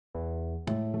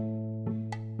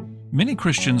Many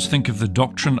Christians think of the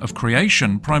doctrine of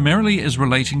creation primarily as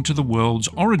relating to the world's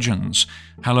origins.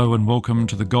 Hello and welcome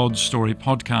to the God Story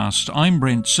podcast. I'm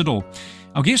Brent Siddle.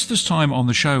 Our guest this time on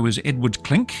the show is Edward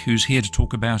Klink, who's here to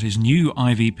talk about his new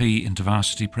IVP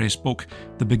InterVarsity Press book,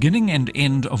 The Beginning and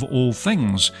End of All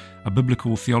Things, a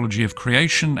biblical theology of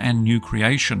creation and new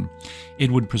creation.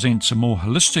 Edward presents a more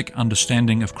holistic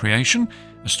understanding of creation,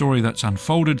 a story that's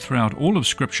unfolded throughout all of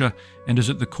Scripture and is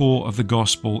at the core of the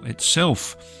gospel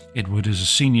itself. Edward is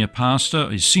senior pastor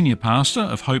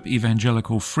of Hope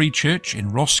Evangelical Free Church in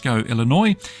Roscoe,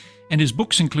 Illinois, and his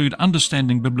books include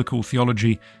Understanding Biblical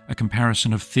Theology, a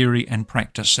comparison of theory and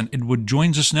practice. And Edward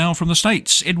joins us now from the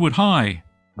States. Edward, hi.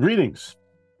 Greetings.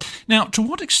 Now, to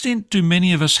what extent do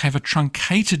many of us have a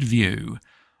truncated view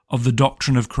of the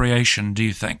doctrine of creation, do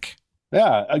you think?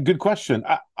 Yeah, a good question.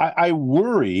 I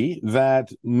worry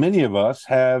that many of us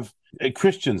have,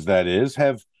 Christians that is,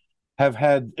 have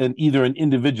had either an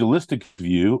individualistic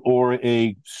view or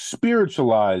a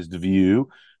spiritualized view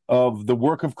of the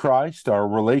work of Christ, our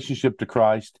relationship to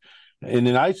Christ, in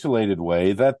an isolated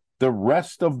way, that the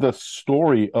rest of the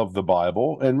story of the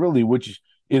Bible, and really which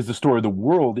is the story of the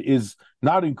world, is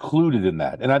not included in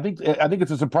that. And I think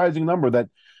it's a surprising number that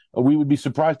we would be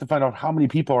surprised to find out how many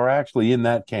people are actually in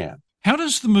that camp. How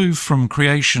does the move from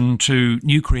creation to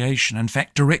new creation, in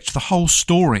fact, direct the whole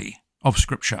story of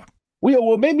Scripture?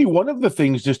 Well, maybe one of the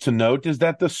things just to note is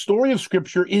that the story of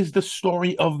Scripture is the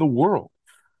story of the world.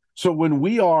 So when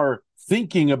we are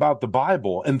thinking about the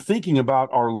Bible and thinking about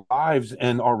our lives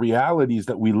and our realities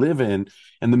that we live in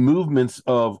and the movements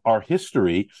of our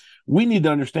history, we need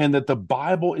to understand that the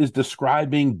Bible is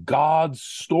describing God's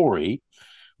story,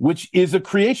 which is a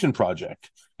creation project.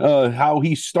 How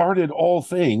he started all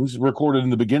things recorded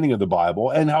in the beginning of the Bible,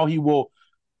 and how he will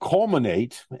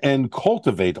culminate and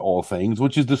cultivate all things,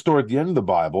 which is the story at the end of the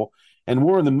Bible, and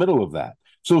we're in the middle of that.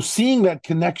 So seeing that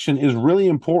connection is really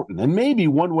important. And maybe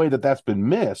one way that that's been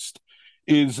missed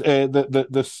is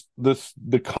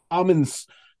the common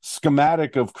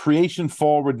schematic of creation,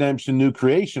 fall, redemption, new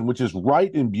creation, which is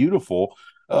right and beautiful.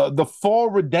 The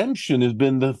fall redemption has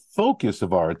been the focus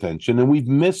of our attention, and we've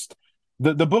missed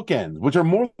the bookends, which are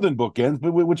more than bookends,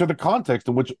 but which are the context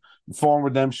in which fall and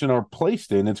redemption are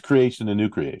placed in. It's creation and new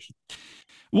creation.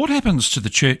 What happens to the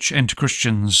church and to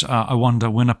Christians, I wonder,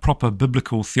 when a proper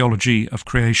biblical theology of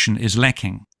creation is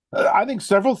lacking? I think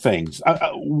several things.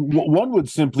 One would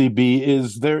simply be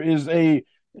there is a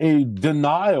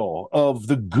denial of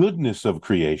the goodness of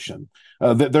creation,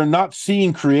 that they're not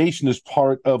seeing creation as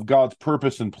part of God's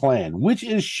purpose and plan, which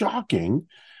is shocking.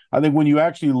 I think when you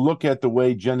actually look at the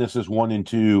way Genesis 1 and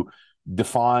 2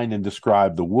 define and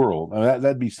describe the world,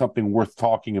 that'd be something worth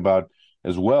talking about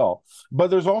as well.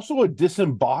 But there's also a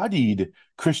disembodied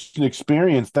Christian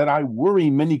experience that I worry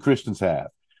many Christians have,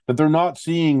 that they're not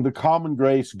seeing the common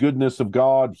grace, goodness of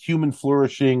God, human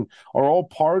flourishing are all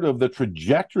part of the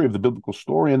trajectory of the biblical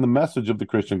story and the message of the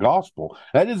Christian gospel.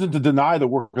 That isn't to deny the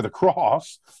work of the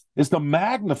cross. It's to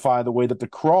magnify the way that the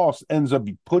cross ends up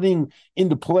putting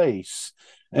into place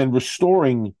and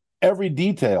restoring every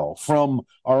detail from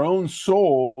our own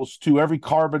souls to every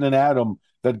carbon and atom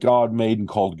that God made and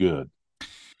called good.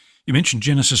 You mentioned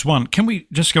Genesis 1. Can we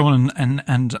just go on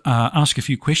and ask a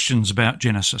few questions about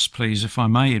Genesis, please, if I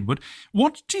may, Edward?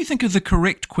 What do you think are the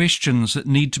correct questions that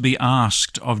need to be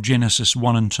asked of Genesis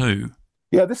 1 and 2?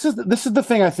 Yeah, this is the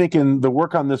thing, I think, in the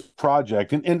work on this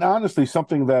project, and honestly,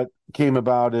 something that came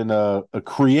about in a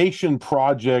creation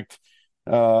project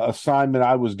assignment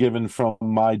I was given from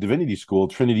my divinity school,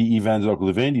 Trinity Evangelical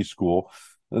Divinity School,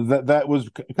 that was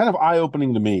kind of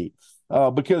eye-opening to me.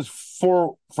 Because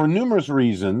for numerous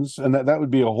reasons, and that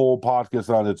would be a whole podcast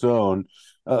on its own,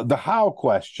 the how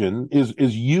question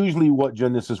is usually what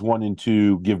Genesis 1 and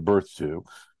 2 give birth to,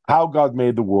 how God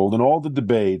made the world, and all the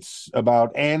debates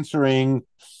about answering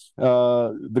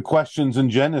the questions in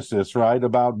Genesis, right,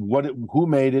 about who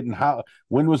made it and how,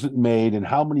 when was it made and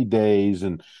how many days.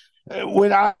 And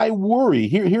when I worry,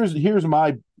 here's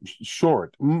my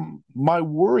short. My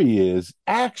worry is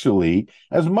actually,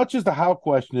 as much as the how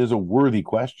question is a worthy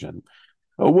question,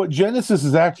 what Genesis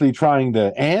is actually trying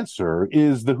to answer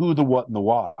is the who, the what, and the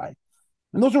why.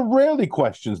 And those are rarely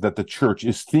questions that the church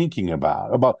is thinking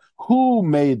about who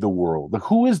made the world,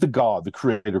 who is the God, the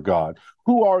creator God,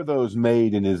 who are those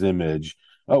made in his image,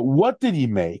 what did he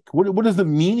make, what is the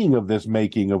meaning of this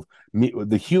making of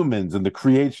the humans and the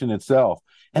creation itself,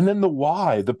 and then the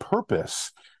why, the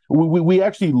purpose. We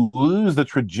actually lose the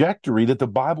trajectory that the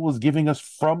Bible is giving us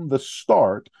from the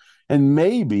start. And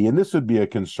maybe, and this would be a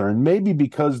concern, maybe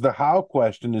because the how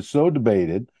question is so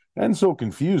debated and so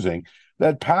confusing,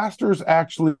 that pastors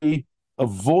actually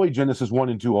avoid Genesis 1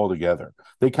 and 2 altogether.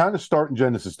 They kind of start in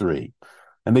Genesis 3,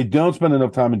 and they don't spend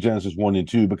enough time in Genesis 1 and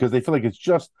 2 because they feel like it's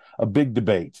just a big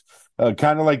debate.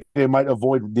 Kind of like they might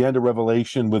avoid the end of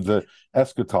Revelation with the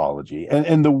eschatology.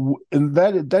 And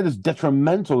that is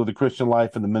detrimental to the Christian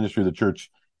life and the ministry of the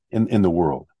church in the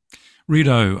world.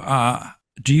 Rito,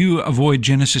 do you avoid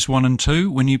Genesis 1 and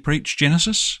 2 when you preach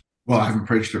Genesis? Well, I haven't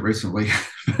preached it recently.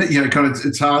 But,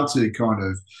 it's hard to kind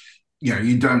of,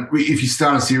 you don't, if you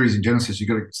start a series in Genesis, you've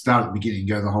got to start at the beginning and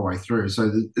go the whole way through.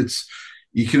 So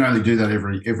you can only do that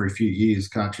every few years,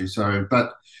 can't you? So,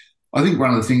 but I think one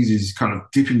of the things is kind of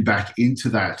dipping back into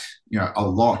that, a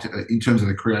lot in terms of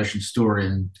the creation story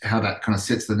and how that kind of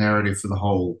sets the narrative for the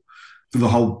whole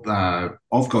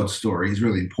of God's story is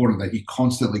really important. That you're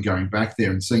constantly going back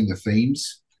there and seeing the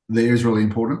themes there is really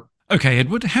important. Okay,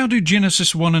 Edward, how do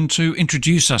Genesis 1 and 2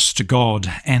 introduce us to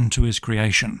God and to his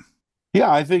creation? Yeah,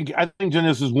 I think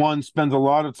Genesis 1 spends a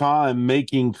lot of time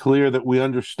making clear that we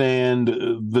understand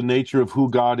the nature of who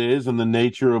God is and the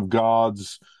nature of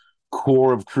God's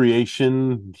core of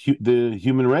creation, the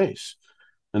human race,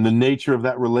 and the nature of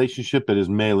that relationship that is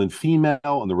male and female,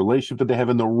 and the relationship that they have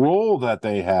and the role that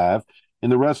they have in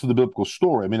the rest of the biblical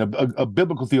story. I mean, a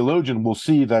biblical theologian will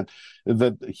see that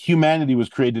humanity was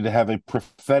created to have a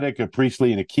prophetic, a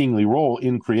priestly, and a kingly role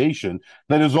in creation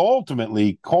that is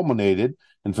ultimately culminated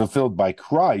and fulfilled by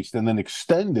Christ and then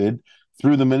extended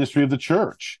through the ministry of the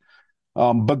church.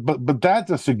 But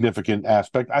that's a significant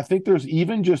aspect. I think there's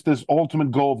even just this ultimate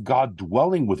goal of God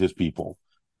dwelling with his people,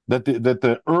 that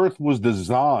the earth was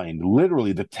designed,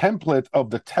 literally the template of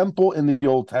the temple in the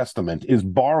Old Testament is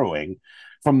borrowing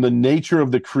from the nature of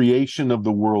the creation of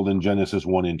the world in Genesis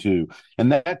 1 and 2.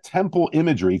 And that temple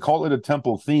imagery, call it a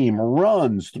temple theme,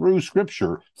 runs through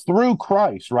Scripture, through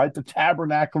Christ, right? The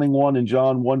tabernacling one in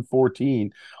John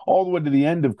 1:14, all the way to the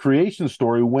end of creation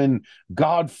story when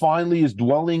God finally is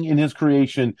dwelling in his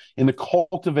creation, in the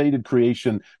cultivated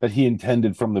creation that he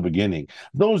intended from the beginning.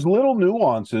 Those little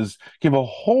nuances give a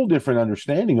whole different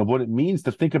understanding of what it means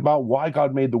to think about why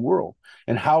God made the world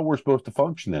and how we're supposed to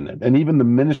function in it, and even the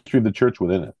ministry of the church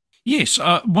within it. Yes,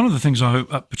 one of the things I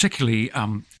particularly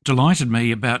delighted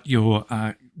me about your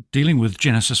dealing with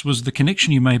Genesis was the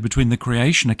connection you made between the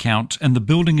creation account and the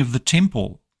building of the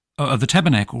temple, the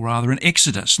tabernacle rather, in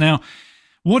Exodus. Now,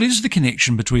 what is the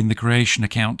connection between the creation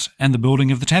account and the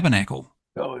building of the tabernacle?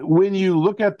 When you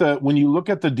look at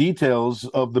the details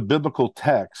of the biblical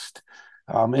text,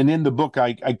 and in the book,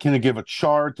 I kind of give a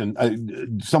chart,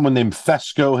 and someone named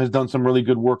Fesco has done some really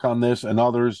good work on this, and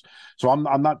others. So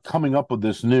I'm not coming up with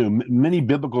this new. Many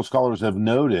biblical scholars have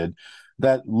noted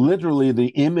that literally the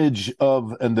image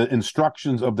of and the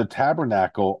instructions of the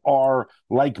tabernacle are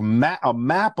like a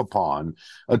map upon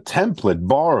a template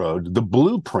borrowed, the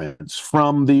blueprints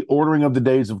from the ordering of the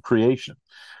days of creation.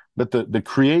 But the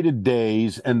created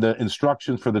days and the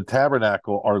instructions for the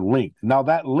tabernacle are linked. Now,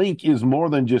 that link is more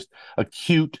than just a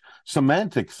cute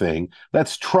semantic thing.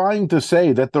 That's trying to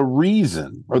say that the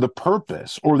reason or the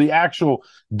purpose or the actual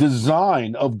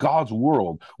design of God's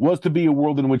world was to be a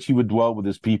world in which he would dwell with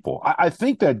his people. I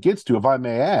think that gets to, if I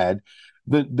may add,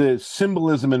 the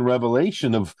symbolism in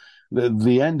Revelation of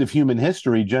the end of human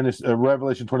history,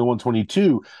 Revelation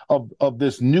 21:22, of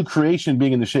this new creation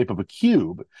being in the shape of a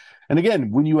cube. And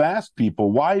again, when you ask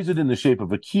people, why is it in the shape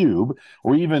of a cube?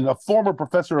 Or even a former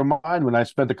professor of mine, when I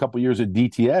spent a couple years at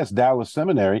DTS, Dallas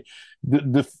Seminary,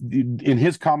 in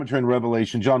his commentary on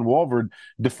Revelation, John Walvoord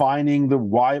defining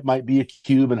why it might be a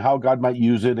cube and how God might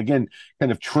use it, again, kind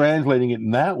of translating it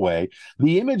in that way.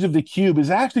 The image of the cube is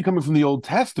actually coming from the Old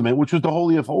Testament, which was the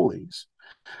Holy of Holies.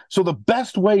 So the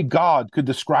best way God could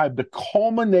describe the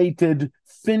culminated,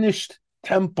 finished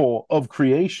temple of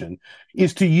creation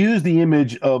is to use the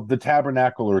image of the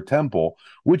tabernacle or temple,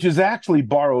 which is actually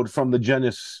borrowed from the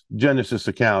Genesis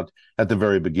account at the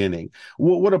very beginning.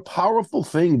 What a powerful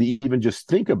thing to even just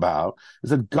think about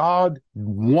is that God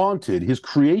wanted his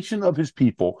creation of his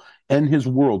people and his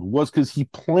world was because he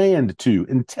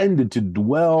intended to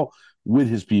dwell with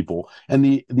his people, and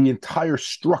the entire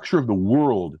structure of the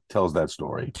world tells that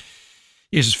story.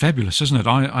 Yes, it's fabulous, isn't it?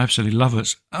 I absolutely love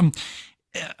it.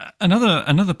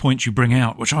 Another point you bring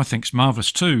out, which I think is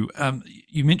marvellous too,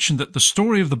 you mentioned that the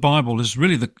story of the Bible is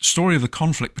really the story of the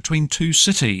conflict between two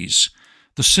cities,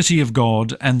 the city of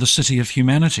God and the city of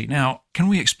humanity. Now, can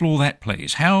we explore that,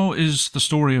 please? How is the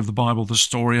story of the Bible the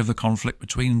story of the conflict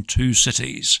between two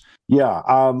cities? Yeah,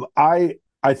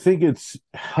 I think it's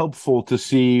helpful to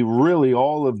see really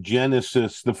all of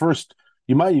Genesis,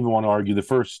 you might even want to argue the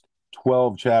first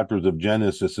 12 chapters of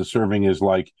Genesis is serving as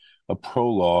like a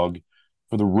prologue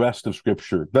for the rest of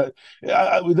Scripture. That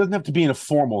it doesn't have to be in a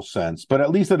formal sense, but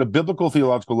at least at a biblical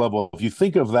theological level, if you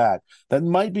think of that, that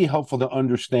might be helpful to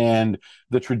understand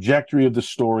the trajectory of the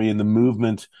story and the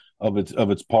movement of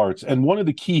its parts. And one of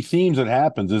the key themes that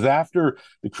happens is after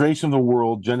the creation of the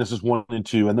world, Genesis 1 and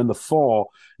 2, and then the fall,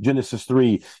 Genesis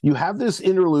 3, you have this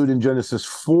interlude in Genesis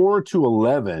 4 to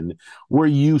 11 where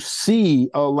you see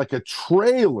like a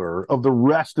trailer of the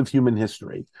rest of human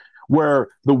history, where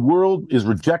the world is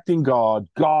rejecting God.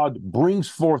 God brings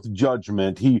forth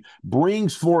judgment. He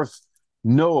brings forth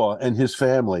Noah and his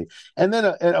family. And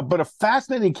then, but a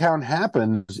fascinating account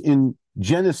happens in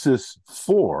Genesis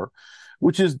 4,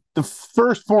 which is the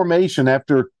first formation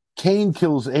after Cain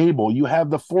kills Abel. You have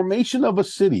the formation of a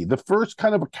city, the first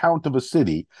kind of account of a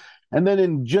city. And then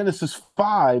in Genesis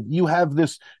 5, you have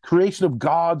this creation of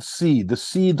God's seed, the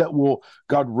seed that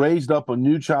God raised up a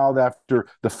new child after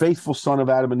the faithful son of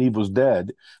Adam and Eve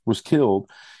was killed.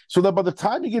 So that by the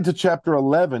time you get to chapter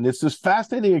 11, it's this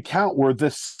fascinating account where the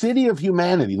city of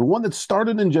humanity, the one that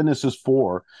started in Genesis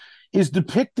 4, is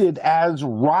depicted as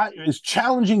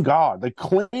challenging God, like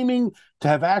claiming to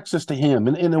have access to him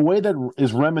in a way that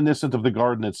is reminiscent of the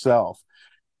garden itself.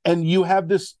 And you have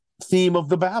this theme of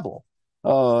the Babel.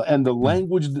 And the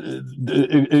language,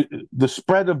 the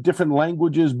spread of different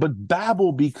languages, but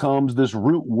Babel becomes this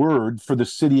root word for the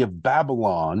city of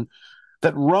Babylon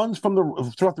that runs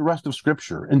throughout the rest of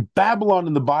Scripture. And Babylon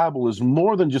in the Bible is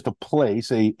more than just a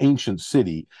place, an ancient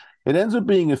city. It ends up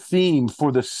being a theme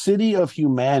for the city of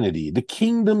humanity, the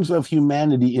kingdoms of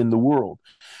humanity in the world.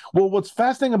 Well, what's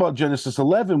fascinating about Genesis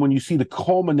 11, when you see the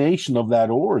culmination of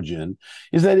that origin,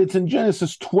 is that it's in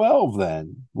Genesis 12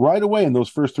 then, right away in those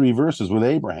first 3 verses with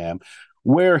Abraham,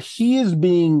 where he is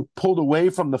being pulled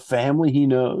away from the family he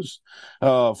knows,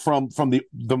 from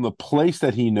the place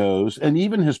that he knows, and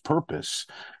even his purpose.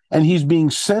 And he's being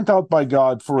sent out by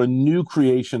God for a new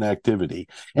creation activity.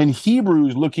 And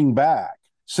Hebrews, looking back,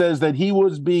 says that he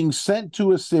was being sent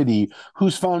to a city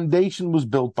whose foundation was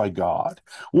built by God.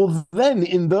 Well, then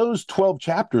in those 12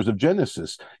 chapters of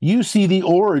Genesis, you see the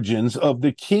origins of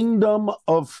the kingdom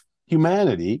of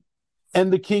humanity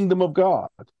and the kingdom of God,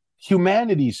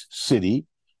 humanity's city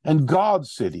and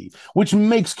God's city, which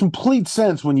makes complete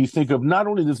sense when you think of not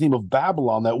only the theme of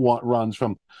Babylon that runs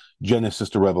from Genesis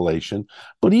to Revelation,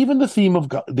 but even the theme of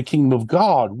God, the kingdom of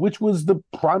God, which was the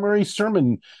primary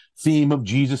sermon theme of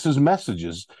Jesus's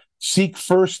messages. Seek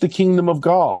first the kingdom of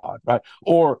God, right?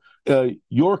 Or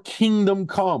your kingdom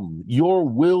come, your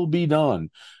will be done.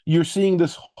 You're seeing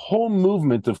this whole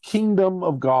movement of kingdom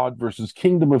of God versus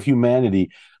kingdom of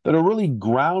humanity that are really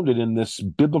grounded in this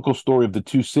biblical story of the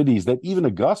two cities that even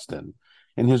Augustine,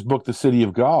 in his book, The City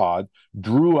of God,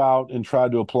 drew out and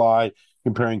tried to apply,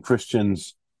 comparing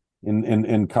Christians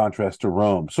in contrast to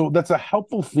Rome. So that's a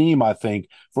helpful theme, I think,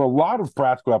 for a lot of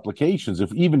practical applications,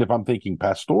 even if I'm thinking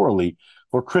pastorally,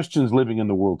 for Christians living in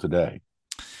the world today.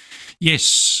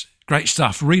 Yes, great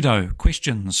stuff. Rito,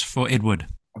 questions for Edward?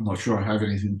 I'm not sure I have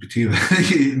anything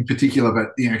in particular,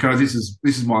 but kind of this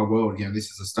is my world. This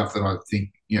is the stuff that I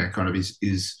think kind of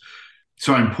is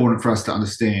so important for us to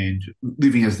understand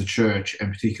living as the church,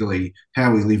 and particularly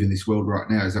how we live in this world right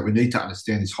now, is that we need to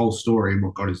understand this whole story and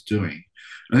what God is doing.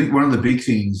 I think one of the big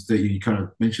things that you kind of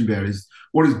mentioned about is,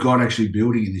 what is God actually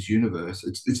building in this universe?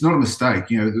 It's not a mistake.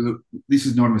 This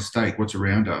is not a mistake, what's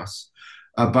around us.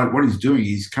 But what he's doing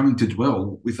is coming to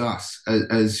dwell with us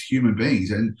as human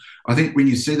beings. And I think when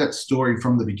you see that story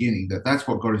from the beginning, that's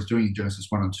what God is doing in Genesis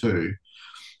 1 and 2,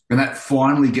 and that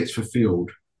finally gets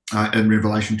fulfilled in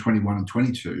Revelation 21 and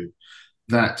 22,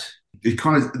 that it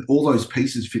kind of, all those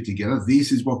pieces fit together.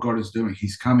 This is what God is doing.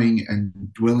 He's coming and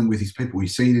dwelling with his people. You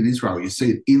see it in Israel. You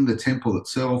see it in the temple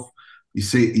itself. You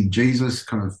see it in Jesus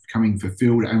kind of coming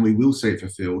fulfilled, and we will see it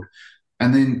fulfilled.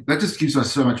 And then that just gives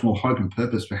us so much more hope and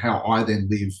purpose for how I then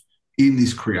live in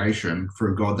this creation for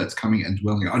a God that's coming and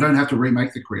dwelling. I don't have to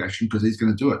remake the creation because he's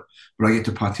going to do it, but I get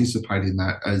to participate in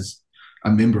that as a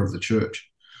member of the church.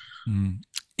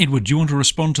 Edward, do you want to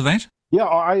respond to that? Yeah,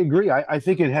 I agree. I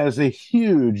think it has a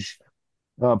huge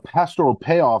pastoral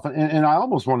payoff. And I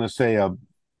almost want to say a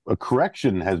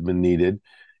correction has been needed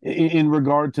in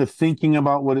regard to thinking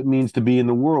about what it means to be in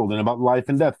the world and about life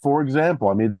and death. For example,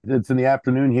 I mean, it's in the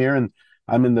afternoon here, and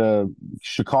I'm in the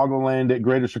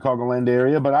greater Chicagoland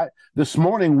area. But this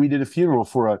morning we did a funeral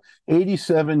for a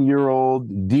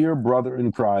 87-year-old dear brother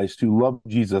in Christ who loved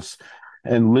Jesus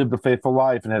and lived a faithful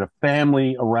life and had a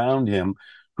family around him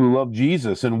who loved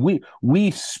Jesus. And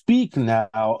we speak now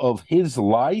of his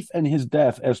life and his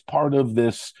death as part of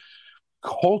this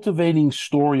cultivating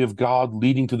story of God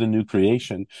leading to the new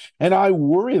creation. And I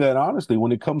worry that, honestly,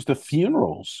 when it comes to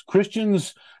funerals,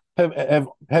 Christians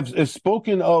have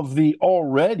spoken of the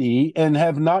already and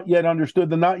have not yet understood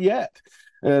the not yet.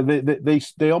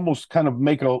 They almost kind of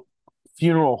make a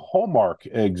funeral hallmark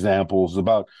examples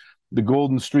about the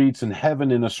golden streets and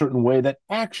heaven in a certain way that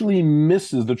actually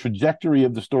misses the trajectory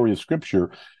of the story of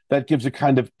Scripture. That gives a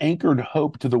kind of anchored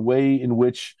hope to the way in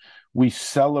which we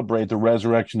celebrate the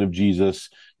resurrection of Jesus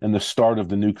and the start of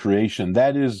the new creation.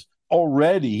 That is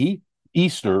already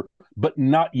Easter, but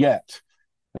not yet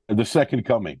the second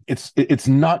coming. It's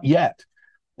not yet.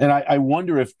 And I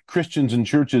wonder if Christians and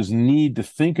churches need to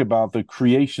think about the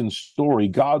creation story,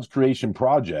 God's creation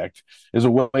project, as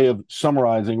a way of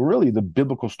summarizing really the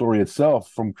biblical story itself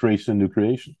from creation to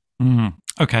creation.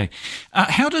 Okay.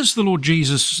 How does the Lord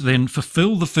Jesus then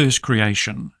fulfill the first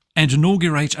creation and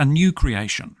inaugurate a new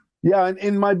creation? Yeah,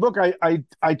 in my book,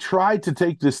 I tried to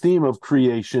take this theme of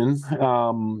creation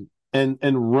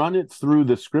and run it through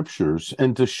the Scriptures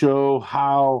and to show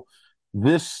how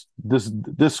this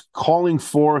calling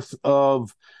forth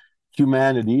of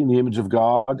humanity in the image of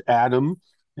God, Adam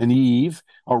and Eve,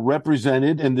 are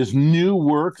represented in this new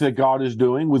work that God is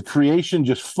doing with creation,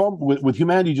 with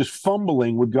humanity just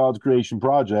fumbling with God's creation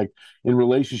project in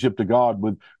relationship to God,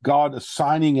 with God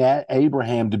assigning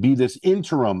Abraham to be this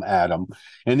interim Adam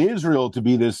and Israel to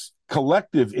be this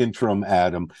collective interim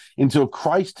Adam, until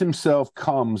Christ himself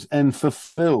comes and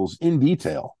fulfills in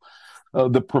detail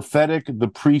the prophetic, the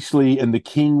priestly, and the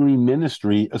kingly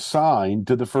ministry assigned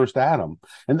to the first Adam.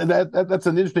 And that's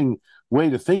an interesting way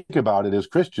to think about it as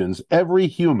Christians. Every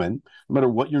human, no matter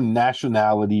what your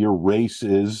nationality, your race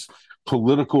is,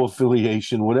 political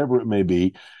affiliation, whatever it may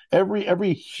be,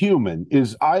 every human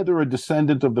is either a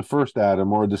descendant of the first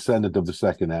Adam or a descendant of the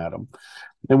second Adam.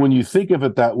 And when you think of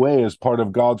it that way as part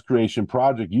of God's creation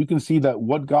project, you can see that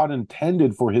what God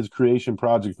intended for his creation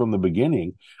project from the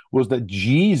beginning was that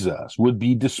Jesus would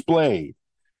be displayed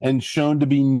and shown to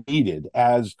be needed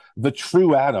as the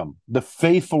true Adam, the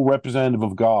faithful representative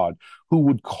of God who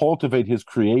would cultivate his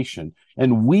creation.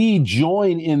 And we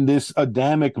join in this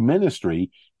Adamic ministry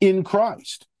in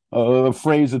Christ, a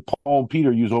phrase that Paul and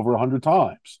Peter use over 100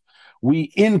 times.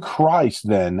 We in Christ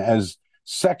then, as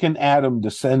second Adam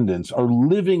descendants, are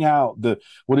living out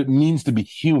what it means to be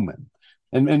human.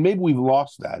 And maybe we've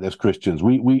lost that as Christians.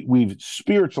 We've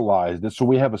spiritualized it, so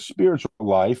we have a spiritual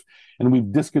life, and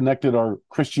we've disconnected our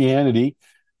Christianity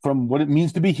from what it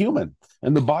means to be human.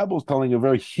 And the Bible is telling a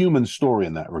very human story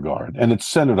in that regard, and it's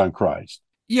centered on Christ.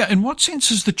 Yeah, in what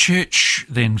sense is the church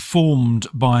then formed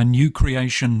by a new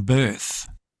creation birth?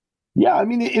 Yeah, I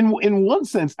mean, in one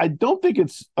sense, I don't think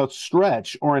it's a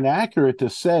stretch or inaccurate to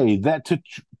say that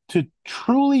to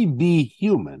truly be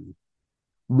human,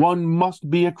 one must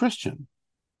be a Christian.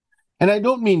 And I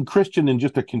don't mean Christian in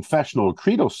just a confessional or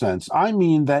creedal sense. I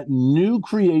mean that new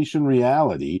creation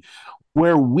reality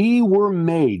where we were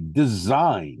made,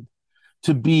 designed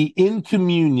to be in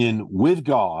communion with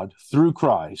God through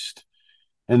Christ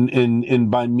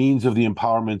and by means of the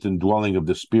empowerment and dwelling of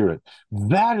the Spirit.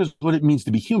 That is what it means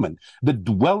to be human. The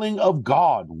dwelling of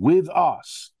God with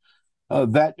us,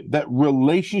 that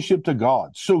relationship to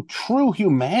God. So true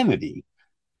humanity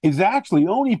is actually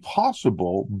only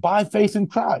possible by faith in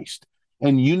Christ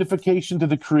and unification to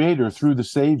the Creator through the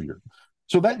Savior.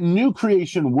 So that new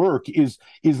creation work is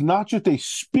not just a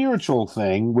spiritual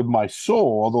thing with my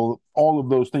soul, although all of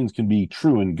those things can be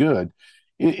true and good.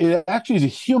 It actually is a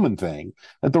human thing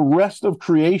that the rest of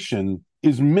creation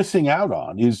is missing out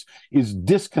on, is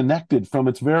disconnected from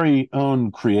its very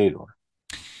own Creator.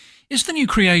 Is the new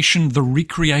creation the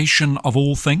recreation of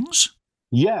all things?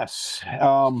 Yes.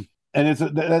 And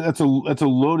that's a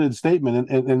loaded statement,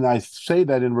 and I say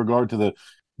that in regard to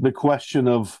the question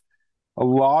of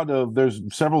there's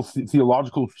several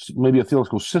theological, maybe a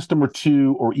theological system or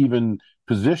two, or even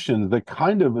positions that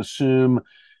kind of assume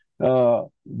that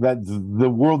the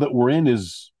world that we're in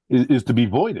is to be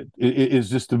voided,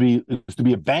 is to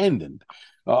be abandoned.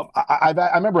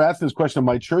 I remember asking this question in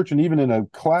my church, and even in a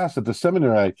class at the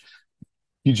seminary I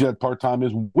teach at part-time,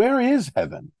 is where is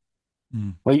heaven?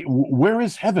 Like, where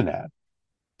is heaven at?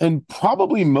 And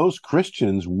probably most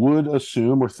Christians would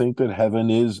assume or think that heaven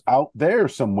is out there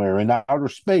somewhere in outer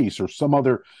space or some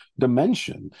other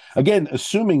dimension. Again,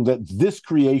 assuming that this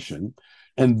creation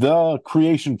and the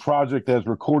creation project as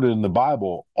recorded in the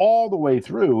Bible all the way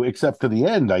through, except to the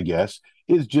end, I guess,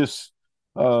 is just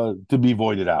to be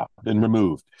voided out and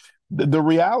removed. The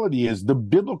reality is the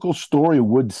biblical story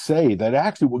would say that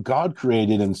actually what God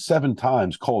created in 7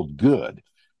 times called good,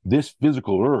 this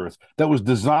physical earth that was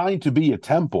designed to be a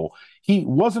temple, he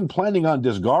wasn't planning on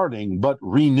discarding, but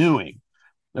renewing,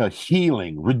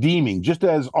 healing, redeeming, just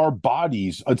as our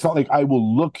bodies. It's not like I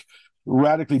will look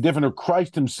radically different, or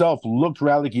Christ himself looked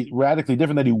radically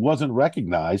different, that he wasn't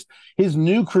recognized, his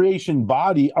new creation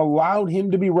body allowed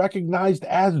him to be recognized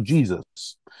as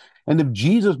Jesus. And if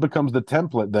Jesus becomes the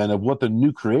template then of what the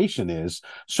new creation is,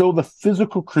 so the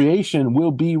physical creation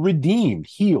will be redeemed,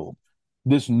 healed.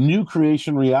 This new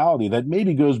creation reality that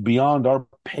maybe goes beyond our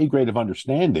pay grade of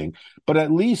understanding, but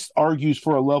at least argues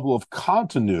for a level of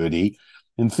continuity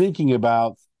in thinking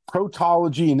about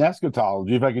protology and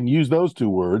eschatology, if I can use those two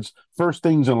words, first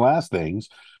things and last things,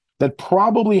 that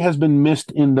probably has been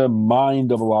missed in the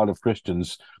mind of a lot of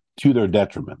Christians to their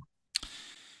detriment.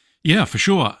 Yeah, for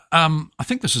sure. I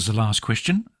think this is the last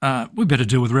question. We better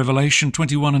deal with Revelation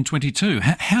 21 and 22.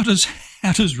 How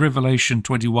does Revelation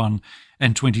 21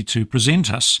 and 22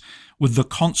 present us with the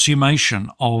consummation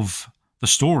of the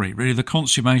story, really the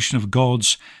consummation of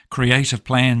God's creative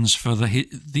plans for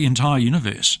the entire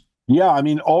universe? Yeah, I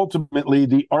mean, ultimately,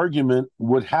 the argument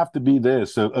would have to be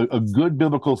this. A good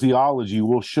biblical theology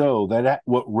will show that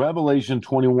what Revelation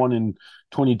 21 and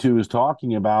 22 is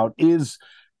talking about is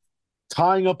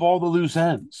tying up all the loose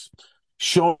ends,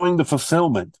 showing the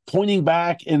fulfillment, pointing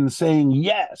back and saying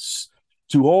yes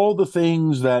to all the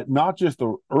things that not just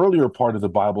the earlier part of the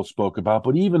Bible spoke about,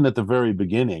 but even at the very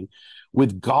beginning,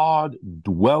 with God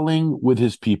dwelling with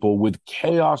his people, with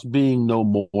chaos being no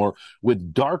more,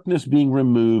 with darkness being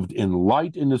removed, in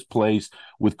light in his place,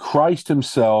 with Christ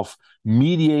himself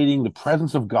mediating the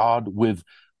presence of God with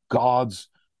God's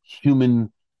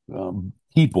human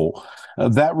people.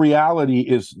 That reality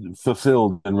is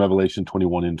fulfilled in Revelation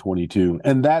 21 and 22.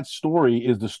 And that story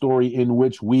is the story in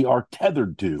which we are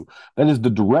tethered to. That is the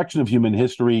direction of human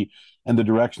history and the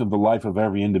direction of the life of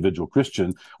every individual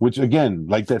Christian, which, again,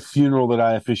 like that funeral that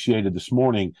I officiated this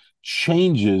morning,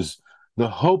 changes the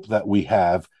hope that we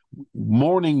have,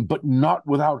 mourning, but not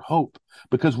without hope,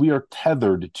 because we are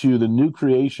tethered to the new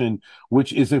creation,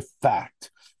 which is a fact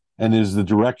and is the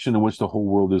direction in which the whole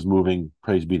world is moving.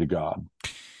 Praise be to God.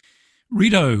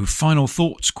 Rito, final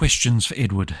thoughts, questions for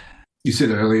Edward. You said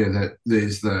earlier that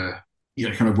there's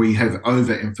we have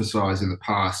overemphasized in the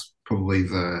past probably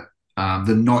the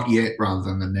not yet rather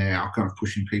than the now, kind of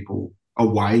pushing people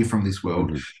away from this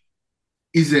world. Mm-hmm.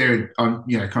 Is there,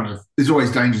 there's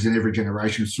always dangers in every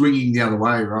generation, swinging the other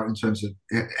way, right? In terms of,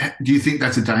 do you think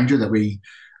that's a danger that we,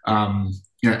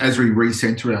 as we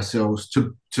recenter ourselves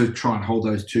to try and hold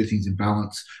those two things in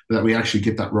balance, that we actually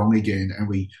get that wrong again and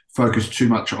we focus too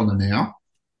much on the now?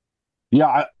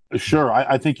 Yeah, sure.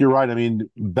 I think you're right. I mean,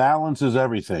 balance is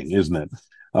everything, isn't it?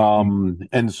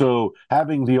 And so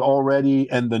having the already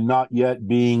and the not yet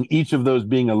being, each of those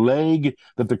being a leg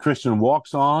that the Christian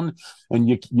walks on, and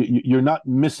you're not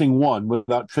missing one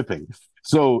without tripping.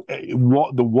 So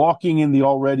the walking in the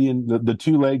already and the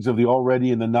two legs of the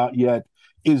already and the not yet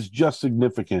is just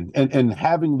significant. And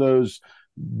having those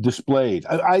displayed,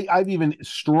 I've even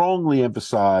strongly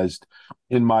emphasized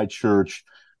in my church.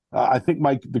 I think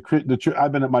the church,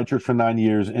 I've been at my church for 9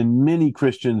 years, and many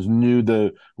Christians knew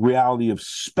the reality of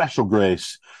special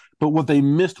grace, but what they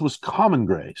missed was common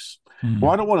grace. Mm-hmm.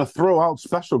 Well, I don't want to throw out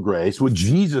special grace, which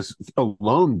Jesus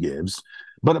alone gives,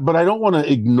 but I don't want to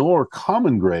ignore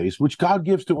common grace, which God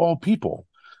gives to all people.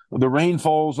 The rain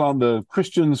falls on the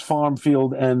Christians' farm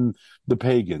field and the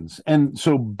pagans. And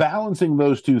so balancing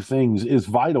those two things is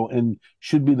vital and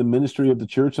should be the ministry of the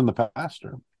church and the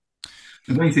pastor.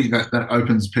 And don't you think that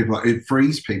opens people up? It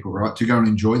frees people, right, to go and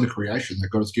enjoy the creation that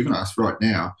God has given us right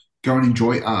now. Go and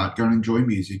enjoy art, go and enjoy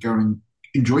music, go and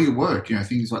enjoy your work,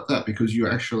 things like that, because you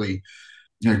actually,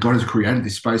 God has created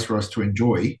this space for us to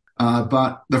enjoy.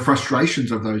 But the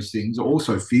frustrations of those things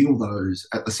also feel those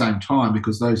at the same time,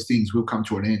 because those things will come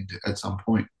to an end at some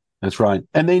point. That's right.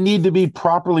 And they need to be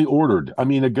properly ordered. I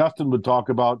mean, Augustine would talk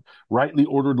about rightly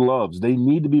ordered loves. They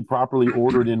need to be properly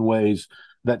ordered in ways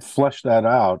that flesh that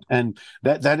out. And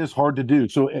that is hard to do.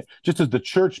 So just as the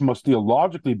church must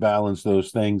theologically balance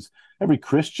those things, every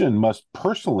Christian must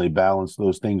personally balance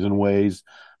those things in ways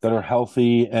that are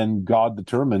healthy and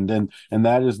God-determined. And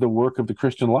that is the work of the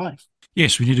Christian life.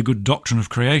 Yes, we need a good doctrine of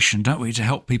creation, don't we, to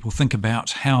help people think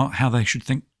about how they should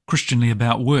think Christianly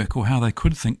about work, or how they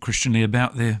could think Christianly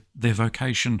about their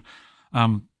vocation,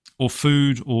 or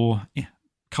food, or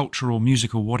culture or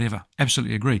music or whatever.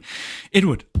 Absolutely agree.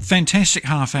 Edward, fantastic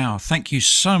half hour. Thank you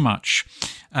so much.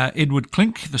 Edward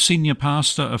Klink, the senior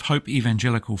pastor of Hope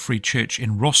Evangelical Free Church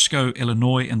in Roscoe,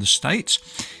 Illinois in the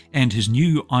States, and his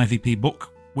new IVP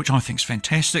book, which I think is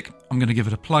fantastic. I'm going to give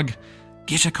it a plug.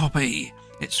 Get a copy.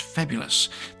 It's fabulous.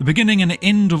 The beginning and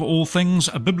end of all things,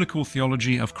 a biblical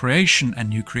theology of creation and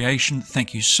new creation.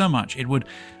 Thank you so much, Edward.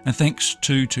 And thanks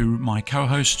to my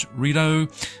co-host, Rido,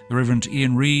 the Reverend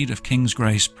Ian Reid of King's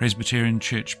Grace Presbyterian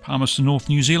Church, Palmerston North,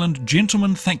 New Zealand.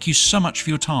 Gentlemen, thank you so much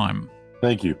for your time.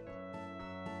 Thank you.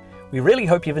 We really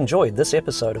hope you've enjoyed this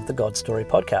episode of the God Story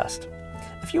podcast.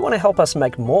 If you want to help us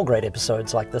make more great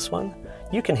episodes like this one,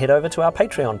 you can head over to our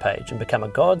Patreon page and become a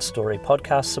God Story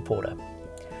podcast supporter.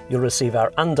 You'll receive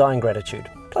our undying gratitude,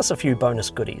 plus a few bonus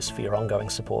goodies for your ongoing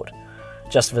support.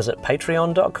 Just visit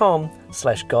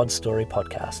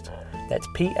patreon.com/GodStoryPodcast. That's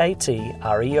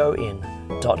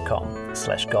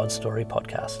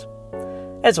patreon.com/GodStoryPodcast.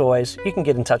 As always, you can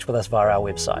get in touch with us via our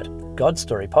website,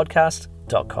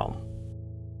 godstorypodcast.com.